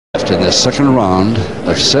left in this second round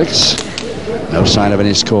of 6. No sign of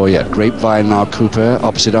any score yet. Grapevine now, Cooper,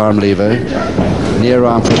 opposite arm lever, near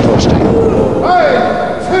arm for posting. 1,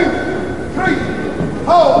 2, 3,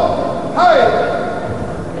 4, hey!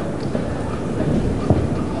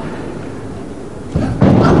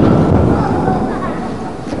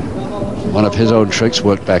 One of his own tricks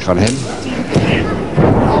worked back on him.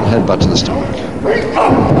 Headbutt to the stomach. 1,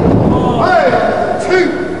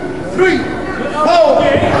 2, 3, 4.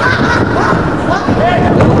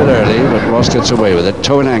 A little bit early, but Ross gets away with it.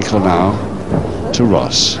 Toe and ankle now to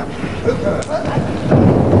Ross.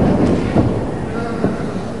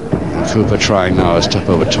 And Cooper trying now a step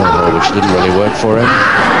over toe hold, which didn't really work for him.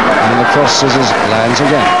 And the cross scissors lands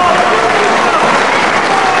again.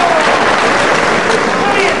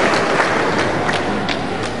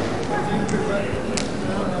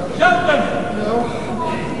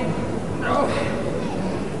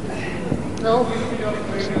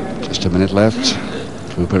 Just a minute left.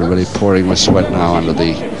 Cooper really pouring with sweat now under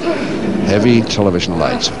the heavy television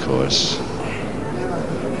lights, of course.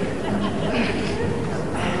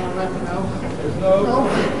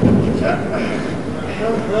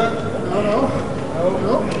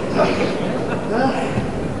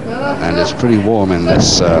 And it's pretty warm in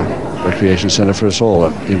this recreation center for us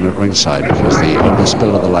all, even at ringside, because the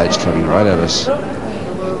spill of the lights coming right at us.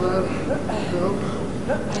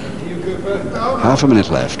 Half a minute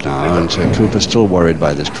left now, and Cooper's still worried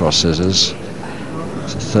by this cross scissors.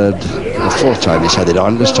 It's the fourth time he's had it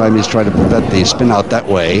on. This time he's trying to prevent the spin out that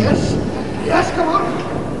way. Yes, come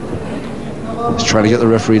on. He's trying to get the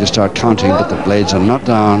referee to start counting, but the blades are not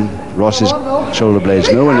down. Ross's shoulder blades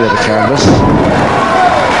nowhere near the canvas.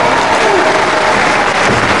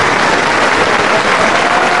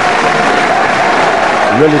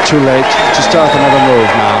 Really too late to start another move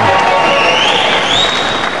now.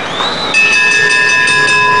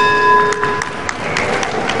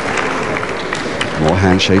 More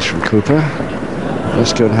handshakes from Cooper.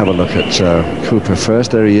 Let's go and have a look at Cooper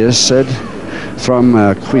first. There he is, Sid, from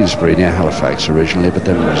Queensbury near Halifax originally, but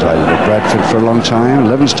then resided at Bradford for a long time.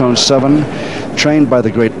 11 stone 7, trained by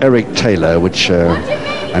the great Eric Taylor, which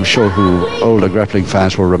I'm sure who older grappling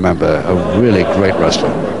fans will remember, a really great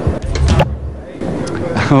wrestler.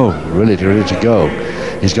 Oh, really ready to go.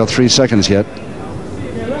 He's got 3 seconds yet.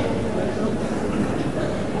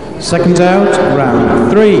 Seconds out,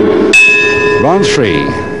 round 3. Round 3,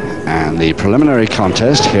 and the preliminary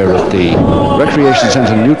contest here at the Recreation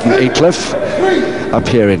Centre Newton Aycliffe, up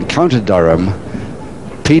here in County Durham.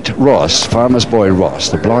 Pete Ross, Farmer's Boy Ross,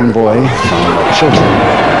 the blonde boy from Chiltern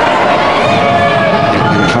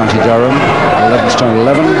in County Durham, 11 stone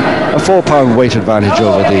 11, a 4-pound weight advantage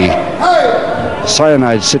over the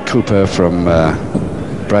Cyanide Sid Cooper from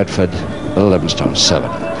Bradford, 11 stone 7.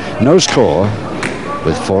 No score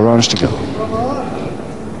with 4 rounds to go.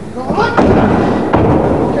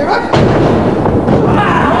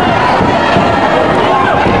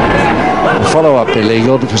 Follow-up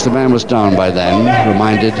illegal because the man was down by then,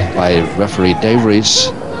 reminded by referee Dave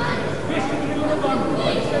Reese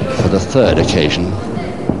for the 3rd occasion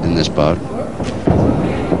in this bout.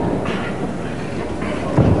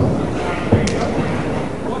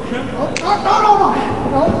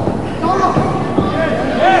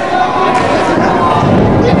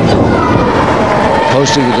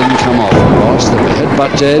 Posting that didn't come off Ross, the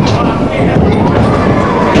headbutt did.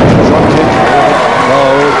 Drop kick,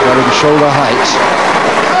 low, got him shoulder height.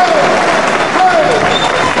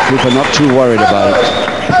 Cooper not too worried about it.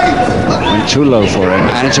 Went too low for him,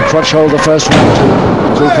 and it's a crutch hold the first one to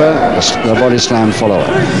Cooper, the body slam follow-up.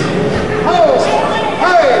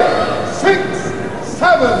 6,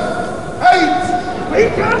 7, 8.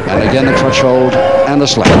 And again the crutch hold and the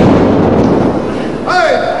slam.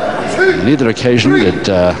 Neither occasion did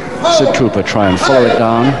Sid Cooper try and follow it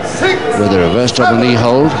down with a reverse double knee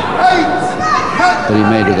hold, but he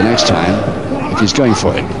made it the next time if he's going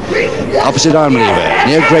for it. Opposite arm lever,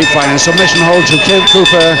 near grapevine, submission hold to Kim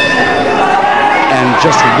Cooper, and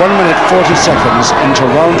just 1 minute 40 seconds into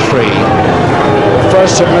round 3.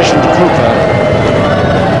 First submission to Cooper.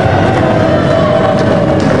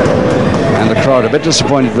 And the crowd a bit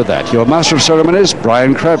disappointed with that. Your master of ceremonies,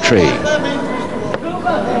 Brian Crabtree.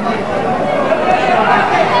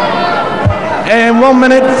 In 1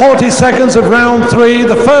 minute 40 seconds of round 3,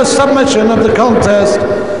 the first submission of the contest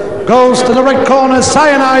goes to the red corner,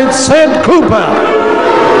 Cyanide Sid Cooper.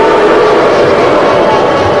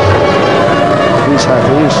 He's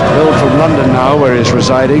happy. He's billed from London now, where he's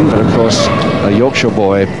residing, but of course a Yorkshire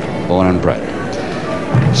boy, born and bred.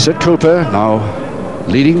 Sid Cooper now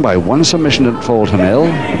leading by 1 submission at Fulton Hill,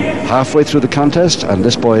 halfway through the contest, and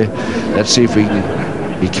this boy, let's see if we can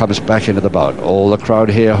he comes back into the bout. All the crowd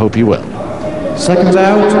here hope he will. Seconds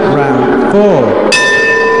out, round 4.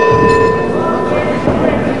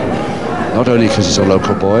 Not only because he's a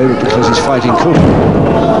local boy, but because he's fighting Cooper.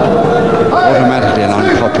 Automatically an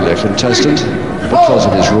unpopular contestant because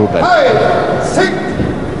of his rule bend. Oh,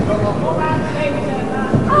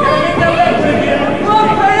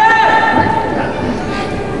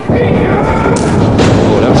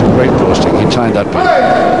 that was a great posting. He timed that back.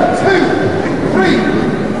 1, 2,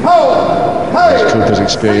 3, 4, 5, Cooper's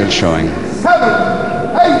experience showing. 7,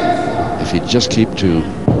 8. If he'd just keep to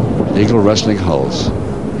legal wrestling holds.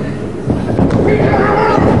 1,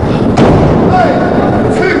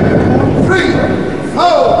 2, 3, 4,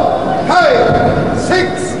 5,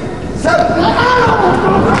 6, 7.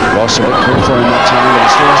 Ross a bit quick for him that time, but he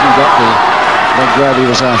still hasn't got the leg grab he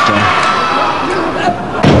was after.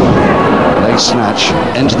 Leg snatch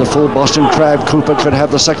into the full Boston Crab. Cooper could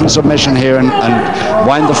have the second submission here and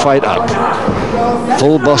wind the fight up.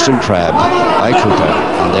 Full Boston Crab by Cooper.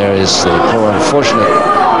 And there is the poor unfortunate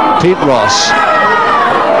Pete Ross.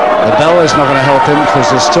 The bell is not going to help him because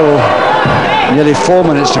there's still nearly 4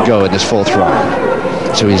 minutes to go in this 4th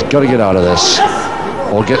round. So he's got to get out of this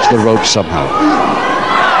or get to the rope somehow.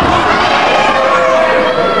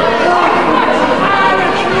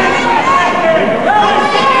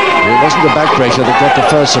 It wasn't the backbreaker that got the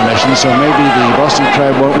first submission, so maybe the Boston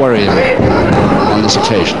Crab won't worry him on this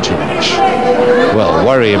occasion too much. Well,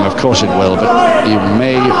 worry him, of course it will, but he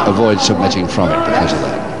may avoid submitting from it because of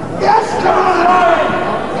that.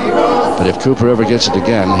 But if Cooper ever gets it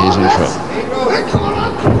again, he's in trouble.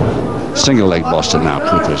 Single leg Boston now.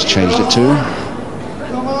 Cooper's changed it to.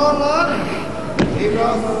 Come on, lad.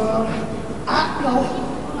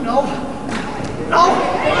 No.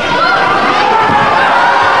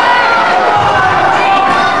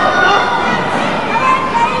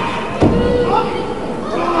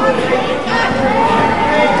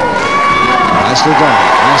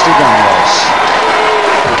 Nicely done, Ross.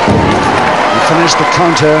 He finished the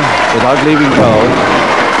counter without leaving go.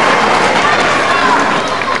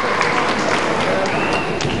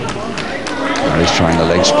 Now he's trying the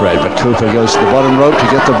leg spread, but Cooper goes to the bottom rope to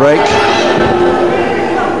get the break.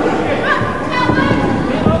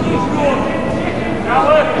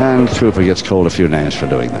 And Cooper gets called a few names for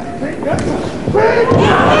doing that.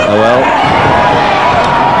 Oh well.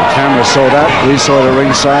 Camera saw that, we saw it at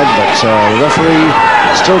ringside, but the referee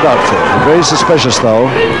still doubtful. Very suspicious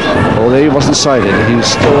though, although he wasn't cited, he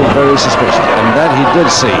was still very suspicious. And that he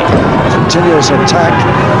did see, a continuous attack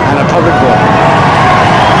and a public warning.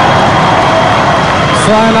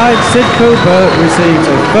 Cyanide Sid Cooper receives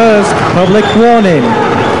a first public warning.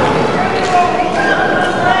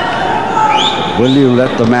 Will you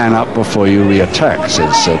let the man up before you re-attack,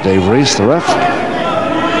 says Dave Reese, the ref.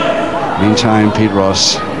 Meantime, Pete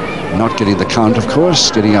Ross not getting the count, of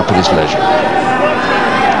course, getting up at his leisure.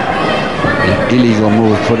 An illegal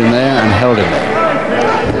move put in there and held him there.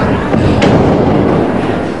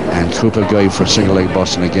 And Cooper going for a single leg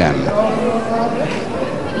Boston again.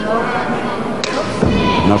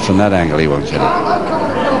 Not from that angle, he won't get it.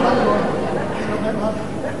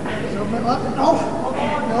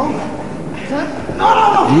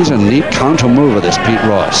 He's a neat counter mover, this Pete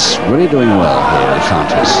Ross. Really doing well here in the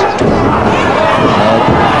counters.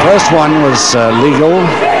 First one was legal,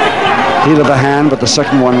 heel of the hand, but the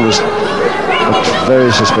second one was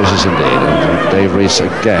very suspicious indeed. And Dave Reese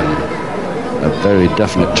again, a very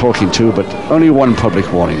definite talking to, but only one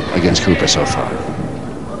public warning against Cooper so far.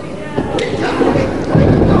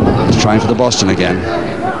 He's trying for the Boston again.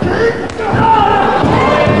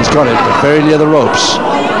 He's got it, but very near the ropes.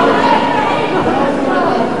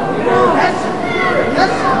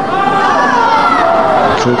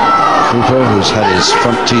 Cooper, who's had his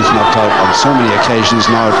front teeth knocked out on so many occasions,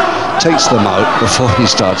 now takes them out before he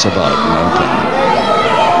starts a bout.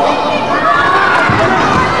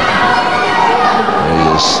 There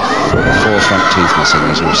he is, 4 front teeth missing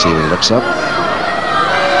as you see when he looks up.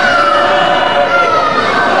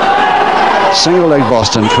 Single leg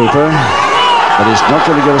Boston, Cooper, but he's not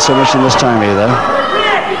going to get a submission this time either.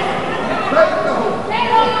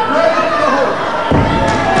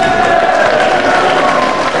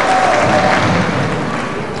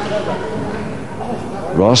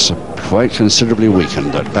 Ross quite considerably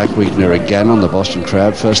weakened. That back weakener again on the Boston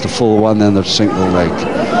Crab. First the full one, then the single leg.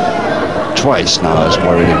 Twice now has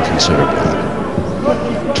worried him considerably.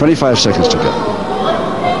 25 seconds to go.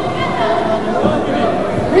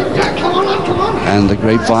 And the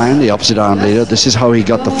Grapevine, the opposite arm leader, this is how he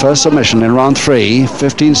got the first submission in round 3.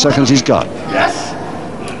 15 seconds he's got.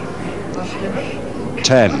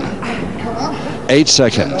 10. 8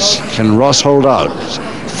 seconds. Can Ross hold out?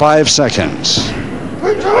 5 seconds.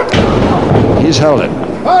 He's held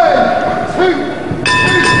it.